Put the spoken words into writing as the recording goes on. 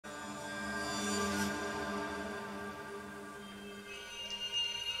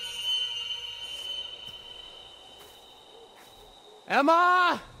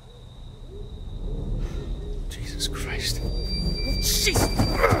Emma! Jesus Christ. Jesus!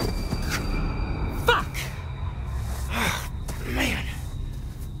 Fuck! Oh, man.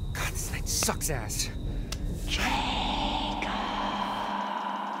 God, this night sucks ass.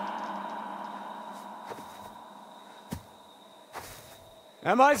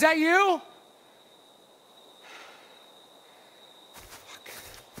 Emma, is that you?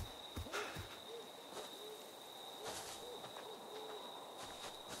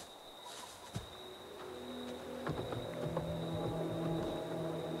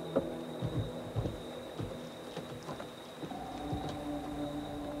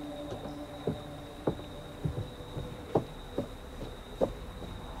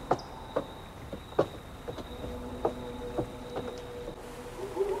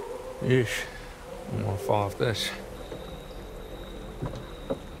 Yeesh, I'm gonna fall off this.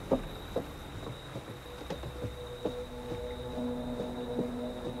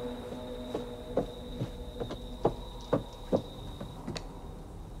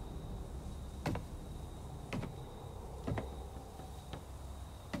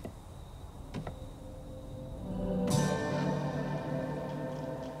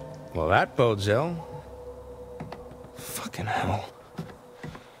 Well, that bodes ill. Fucking hell.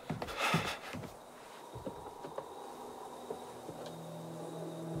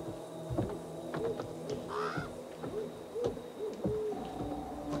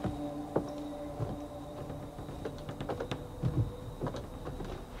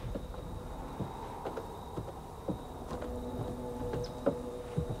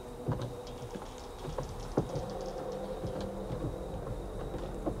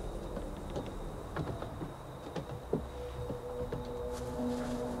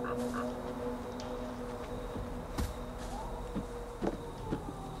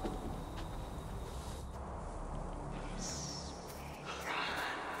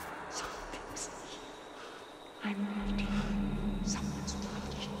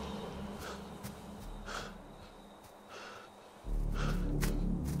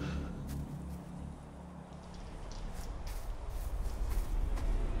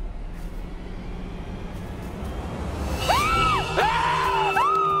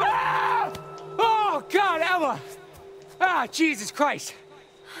 Ah, Jesus Christ!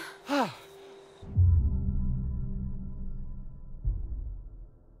 Oh.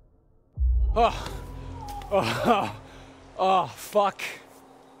 Oh, fuck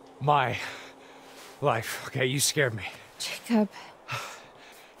my life. Okay, you scared me. Jacob.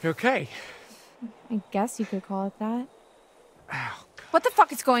 You okay? I guess you could call it that. Oh, what the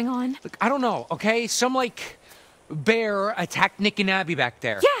fuck is going on? Look, I don't know, okay? Some, like, bear attacked Nick and Abby back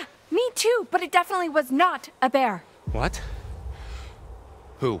there. Yeah, me too, but it definitely was not a bear. What?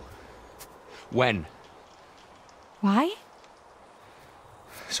 Who? When? Why?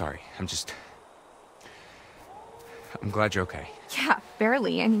 Sorry, I'm glad you're okay. Yeah,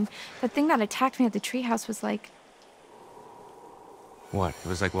 barely. I mean, the thing that attacked me at the treehouse was like... What? It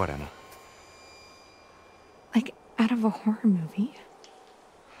was like what, Emma? Like out of a horror movie.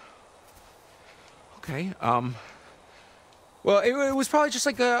 Okay, well, it was probably just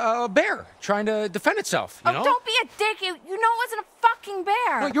like a bear trying to defend itself, you know? Don't be a dick. You know it wasn't a fucking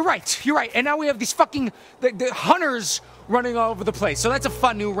bear. No, you're right. And now we have these fucking, the hunters running all over the place, so that's a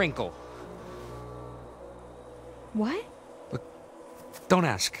fun new wrinkle. What? Look, don't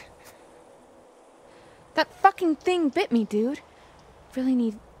ask. That fucking thing bit me, dude. Really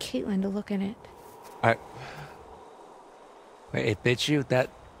need Caitlin to look in it. Wait, it bit you? That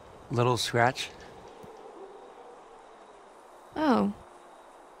little scratch? Oh.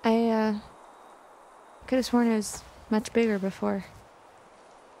 I, could have sworn it was much bigger before.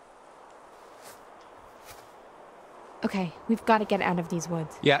 Okay, we've got to get out of these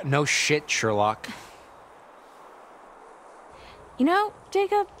woods. Yeah, no shit, Sherlock. You know,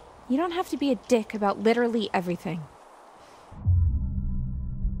 Jacob, you don't have to be a dick about literally everything.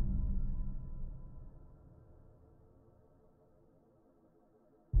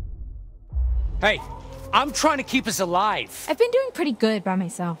 Hey, I'm trying to keep us alive. I've been doing pretty good by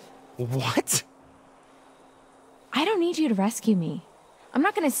myself. What? I don't need you to rescue me. I'm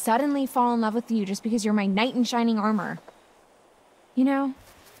not gonna suddenly fall in love with you just because you're my knight in shining armor. You know,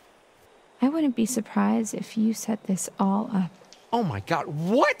 I wouldn't be surprised if you set this all up. Oh my God,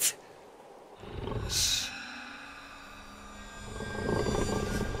 what?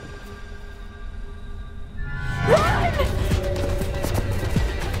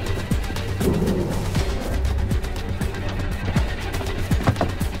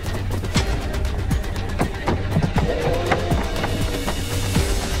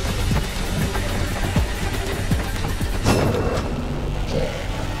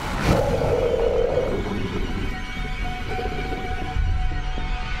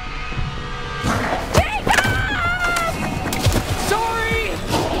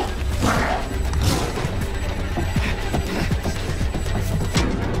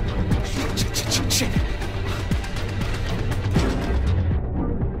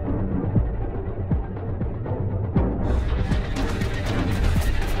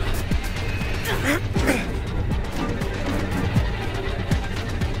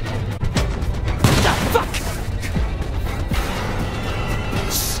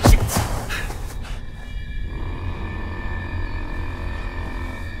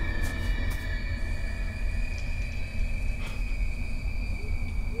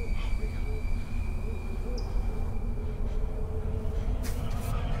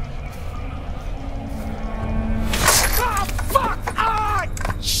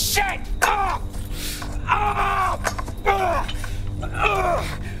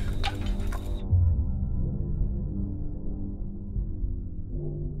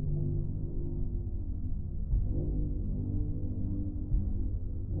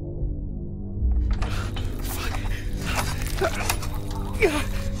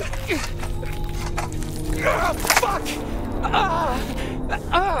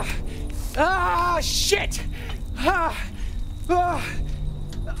 shit! Ah, ah,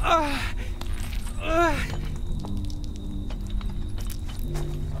 ah, ah,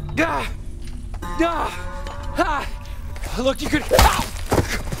 ah, ah, ah. Look, you could. Ah!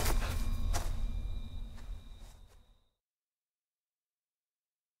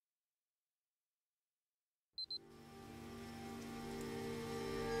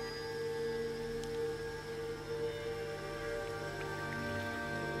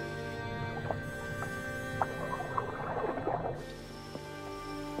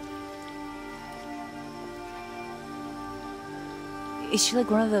 Is she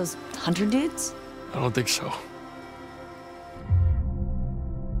like one of those hunter dudes? I don't think so.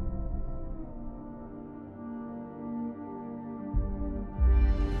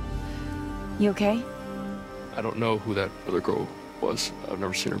 You okay? I don't know who that other girl was. I've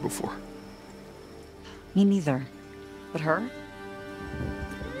never seen her before. Me neither. But her?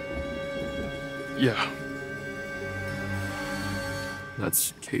 Yeah.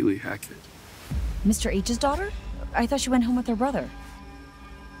 That's Kaylee Hackett. Mr. H's daughter? I thought she went home with her brother.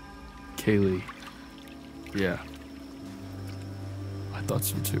 Kaylee. Yeah. I thought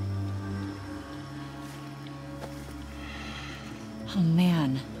so too. Oh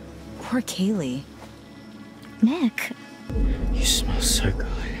man. Poor Kaylee. Nick. You smell so good.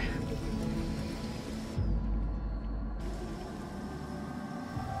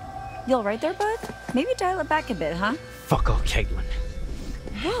 You all right there, bud? Maybe dial it back a bit, huh? Fuck off, Caitlin.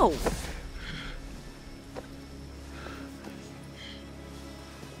 Whoa!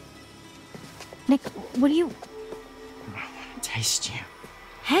 Nick, what do you... Taste you.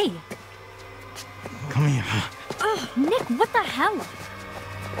 Hey! Come here. Ugh, Nick, what the hell?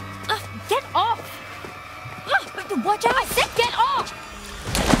 Ugh, get off! Ugh, watch out! I said get off!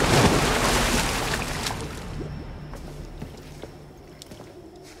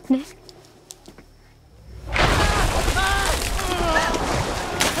 Nick?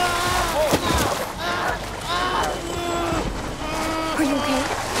 Are you okay?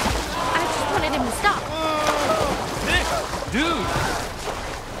 I just wanted him to stop. Nick! Dude!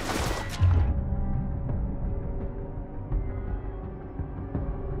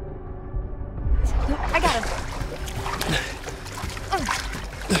 I got him.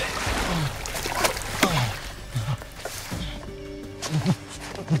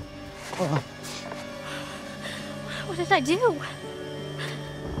 What did I do?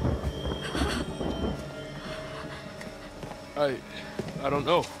 I don't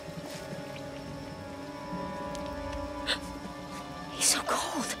know. He's so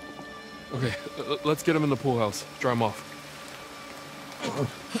cold. Okay, let's get him in the pool house. Dry him off.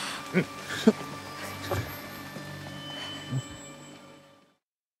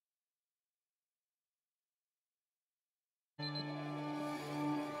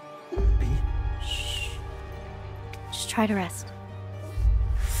 Just try to rest.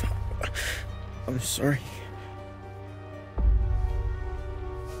 I'm sorry.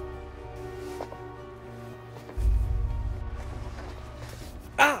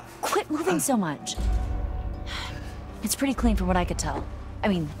 Quit moving so much. It's pretty clean from what I could tell. I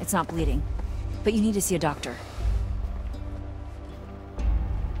mean, it's not bleeding. But you need to see a doctor.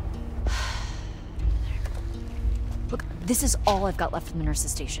 Look, this is all I've got left from the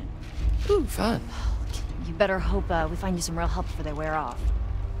nurse's station. Ooh, fun. You better hope we find you some real help before they wear off.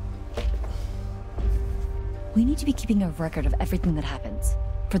 We need to be keeping a record of everything that happens.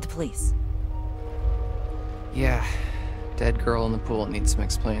 For the police. Yeah. Dead girl in the pool needs some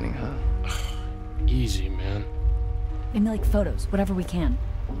explaining, huh? Easy, man. Maybe like photos, whatever we can.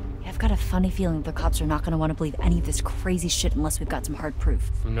 I've got a funny feeling the cops are not going to want to believe any of this crazy shit unless we've got some hard proof.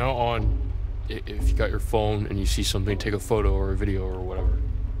 From now on, if you got your phone and you see something, take a photo or a video or whatever.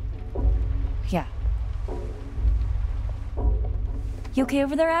 Yeah. You okay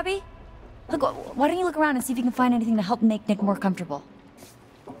over there, Abby? Look, why don't you look around and see if you can find anything to help make Nick more comfortable?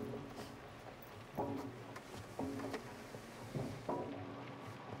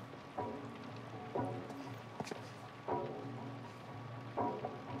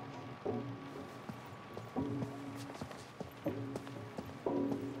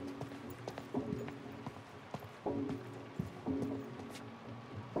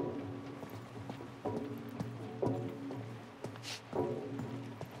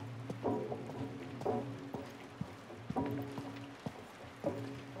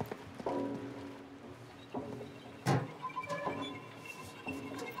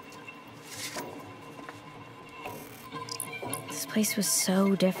 This place was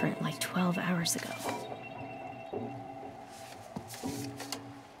so different like 12 hours ago.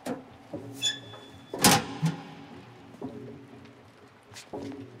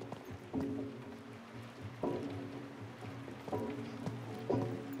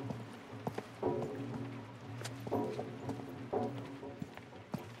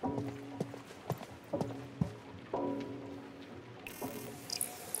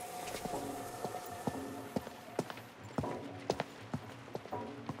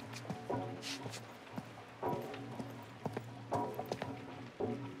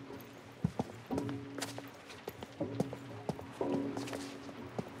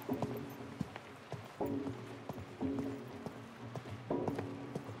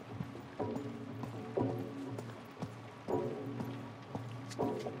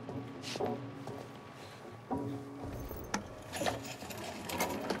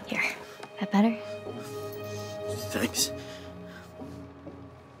 That better? Thanks.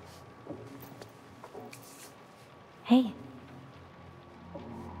 Hey.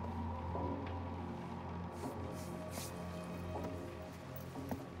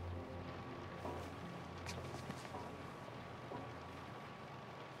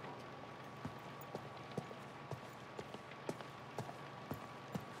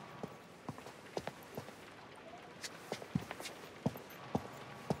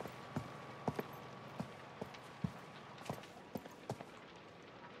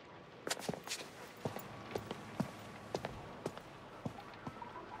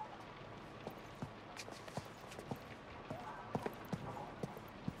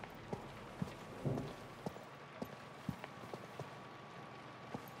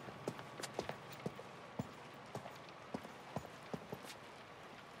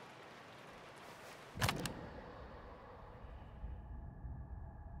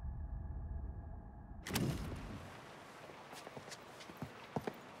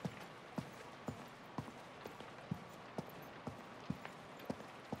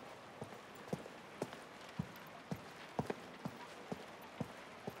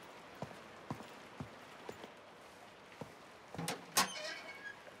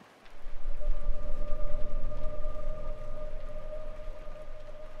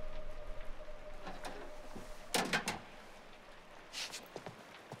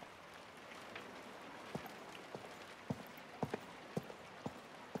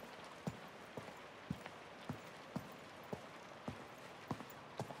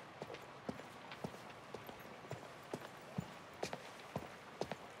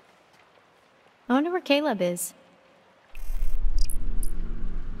 I wonder where Caleb is.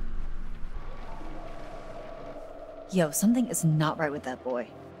 Yo, something is not right with that boy.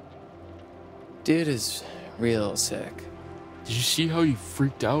 Dude is real sick. Did you see how he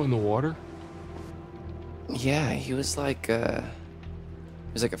freaked out in the water? Yeah, he was like a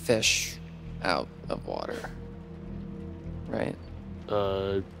fish out of water. Right?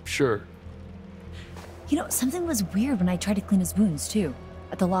 Sure. You know, something was weird when I tried to clean his wounds, too.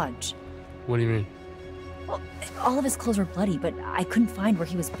 At the lodge. What do you mean? Well, all of his clothes were bloody, but I couldn't find where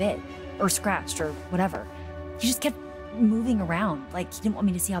he was bit. Or scratched, or whatever. He just kept moving around, like he didn't want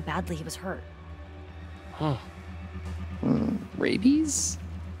me to see how badly he was hurt. Huh. Rabies?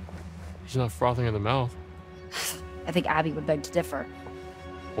 He's not frothing at the mouth. I think Abby would beg to differ.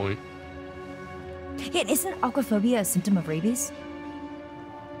 Point. Yeah, isn't aquaphobia a symptom of rabies?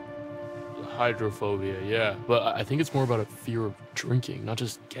 Hydrophobia, yeah. But I think it's more about a fear of drinking, not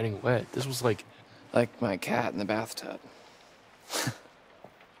just getting wet. This was like... Like my cat in the bathtub.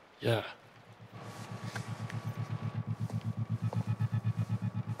 Yeah.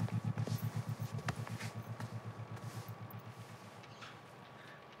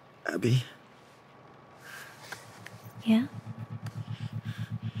 Abby, Yeah?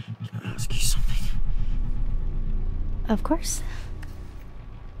 can I ask you something? Of course.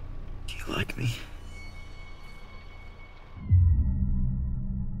 Do you like me?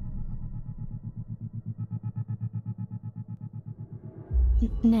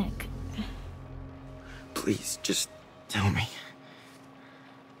 Nick. Please, just tell me.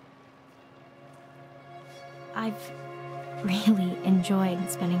 I've really enjoyed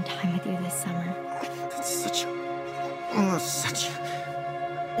spending time with you this summer. That's such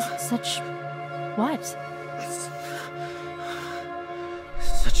Such what?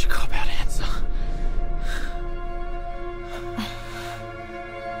 such a cop-out answer.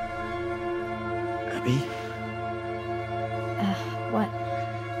 Abby, What?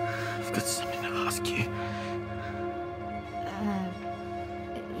 I've got something to ask you.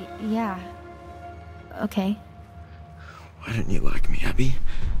 Yeah. Okay. Why don't you like me, Abby?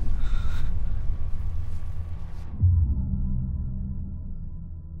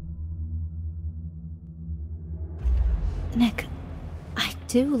 Nick, I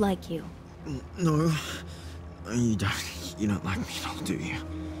do like you. No. No, you don't. You don't like me at all, do you?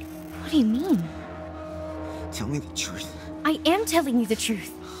 What do you mean? Tell me the truth. I am telling you the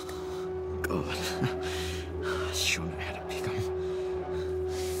truth. God. I sure know how to pick 'em.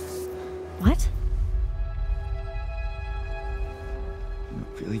 What? You're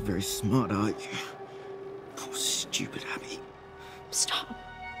not really very smart, are you? Poor stupid Abby. Stop.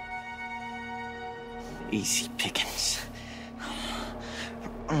 Easy pickings.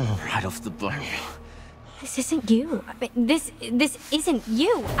 Right off the bone. This isn't you. I mean, this isn't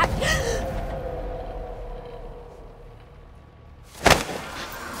you.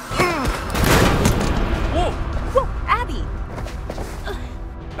 Whoa! Whoa, Abby!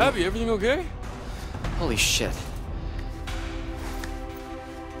 Abby, everything okay? Holy shit.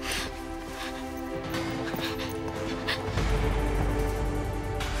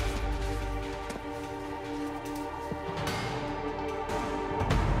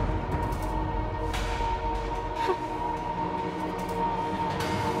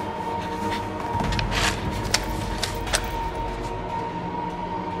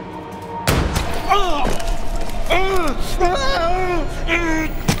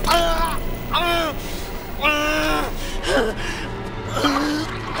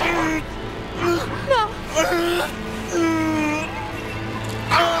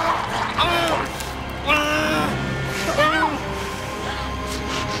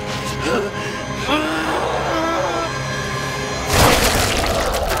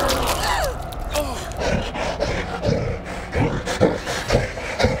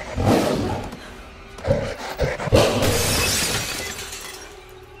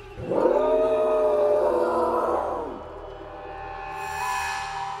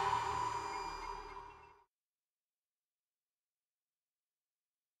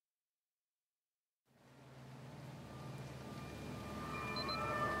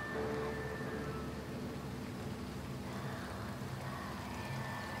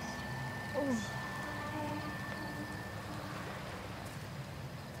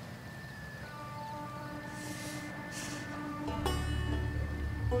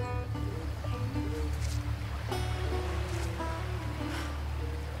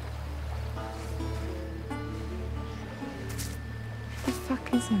 The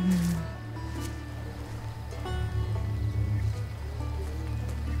fuck is it?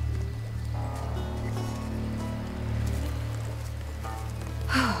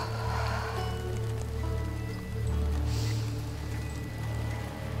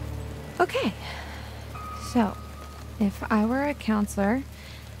 Okay, so if I were a counselor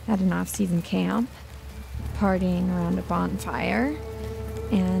at an off-season camp, partying around a bonfire,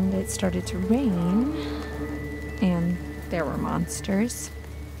 and it started to rain, and there were monsters,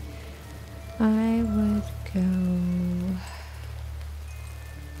 I would go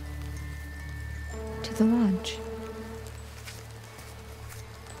to the lodge.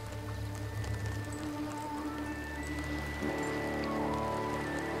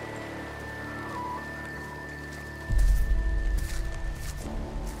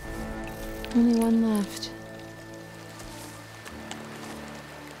 Only one left.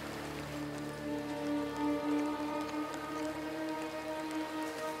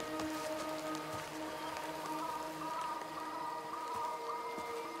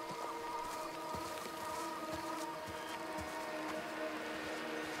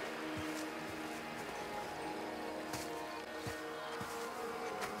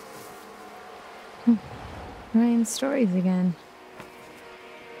 Ryan's stories again.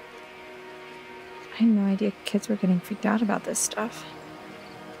 I had no idea kids were getting freaked out about this stuff.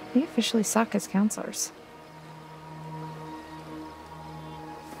 They officially suck as counselors.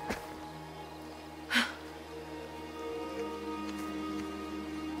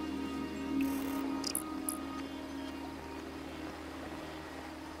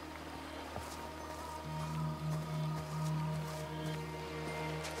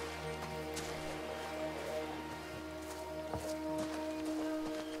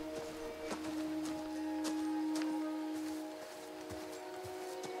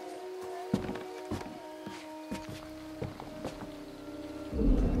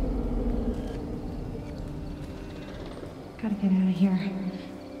 Gotta get out of here.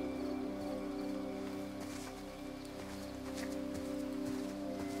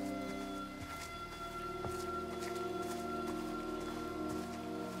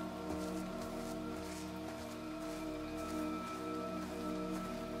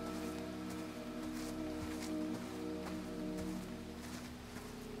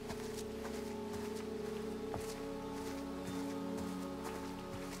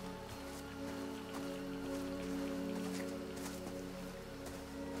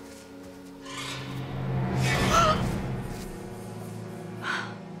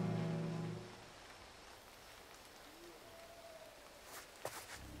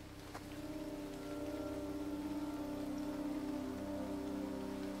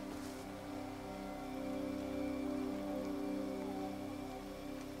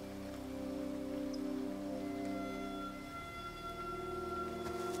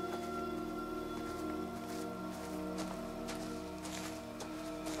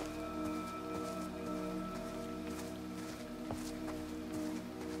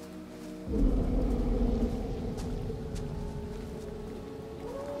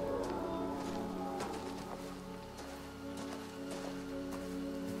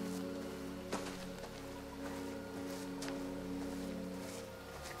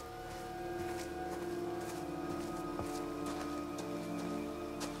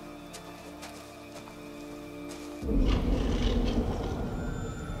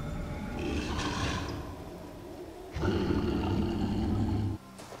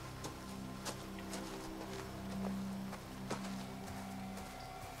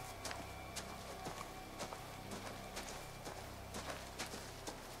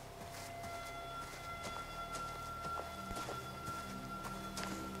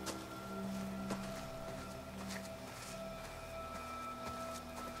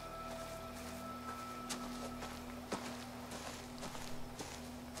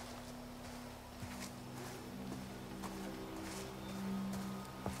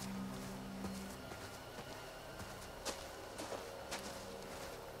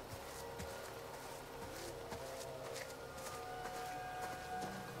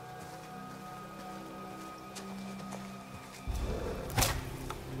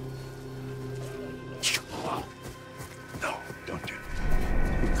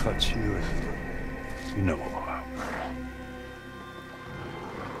 You know all about.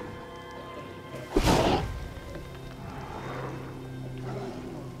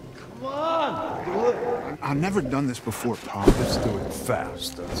 Come on! Do it! I've never done this before, Pop. Let's do it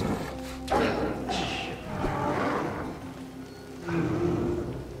fast, that's all.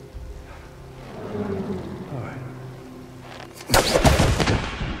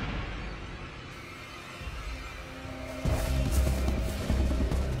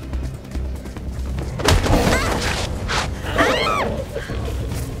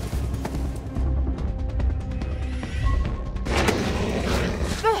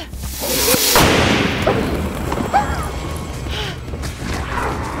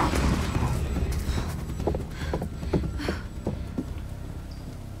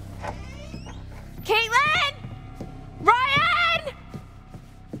 Caitlin! Ryan!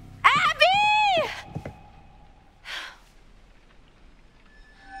 Abby!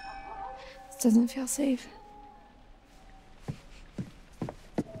 This doesn't feel safe.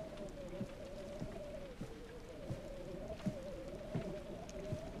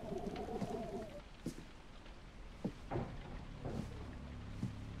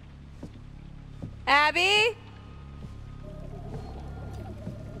 Abby?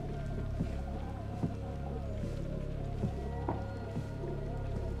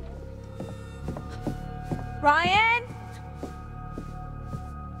 Ryan?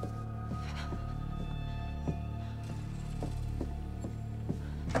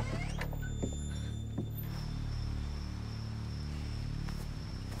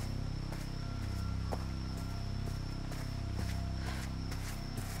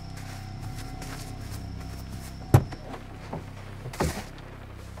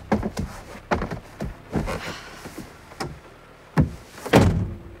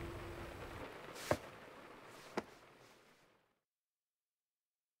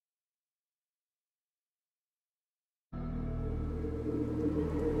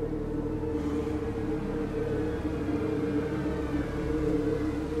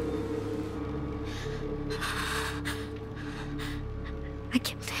 I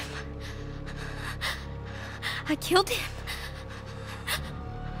killed him. I killed him.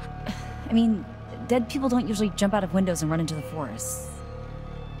 I mean, dead people don't usually jump out of windows and run into the forest.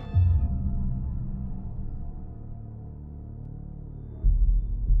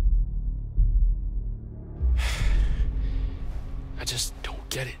 I just don't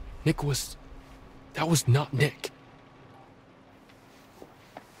get it. That was not Nick.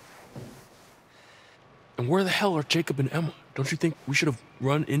 And where the hell are Jacob and Emma? Don't you think we should have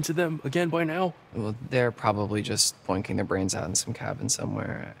run into them again by now? Well, they're probably just boinking their brains out in some cabin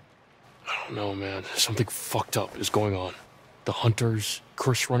somewhere. I don't know, man. Something fucked up is going on. The hunters,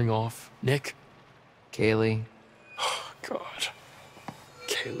 Chris running off, Nick. Kaylee. Oh, God.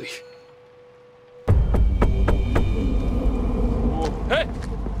 Kaylee. Whoa. Hey!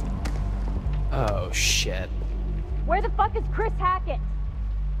 Oh, shit. Where the fuck is Chris Hackett?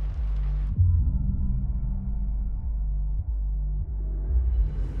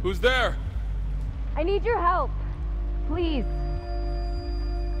 Who's there? I need your help. Please.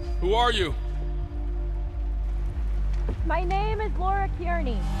 Who are you? My name is Laura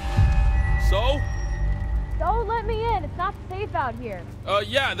Kearney. So? Don't let me in. It's not safe out here.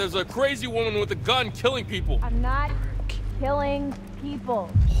 Yeah, there's a crazy woman with a gun killing people. I'm not killing people.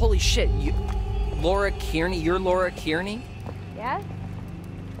 Holy shit, Laura Kearney? You're Laura Kearney? Yes?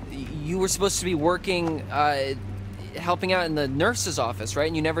 You were supposed to be working, helping out in the nurse's office, right?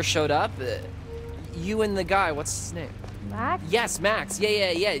 And you never showed up? You and the guy, what's his name? Max? Yes, Max.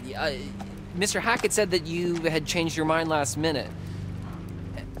 Yeah. Mr. Hackett said that you had changed your mind last minute.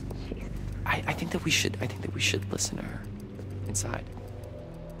 I think that we should listen to her inside.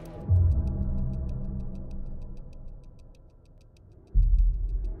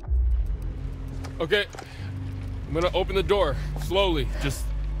 Okay, I'm gonna open the door slowly. Just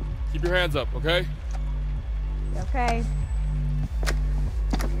keep your hands up, okay? Okay.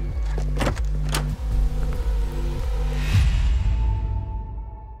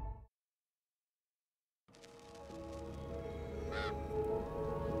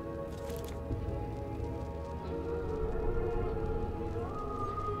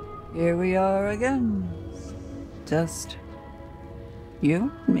 Here we are again. Just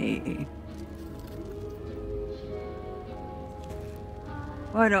you and me.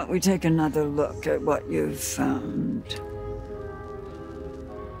 Why don't we take another look at what you've found?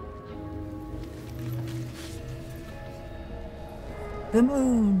 The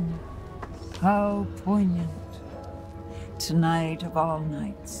moon. How poignant. Tonight of all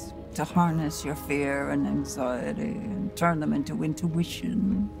nights, to harness your fear and anxiety and turn them into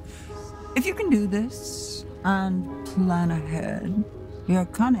intuition. If you can do this and plan ahead, your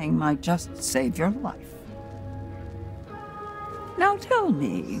cunning might just save your life. Now tell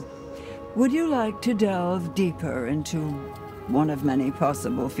me, would you like to delve deeper into one of many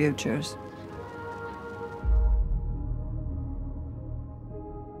possible futures?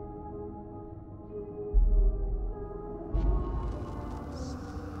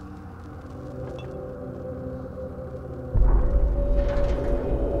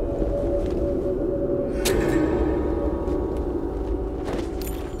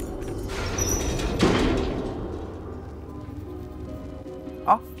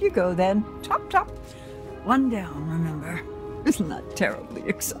 Off you go then. Chop, chop. One down, remember. Isn't that terribly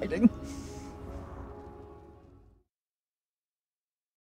exciting?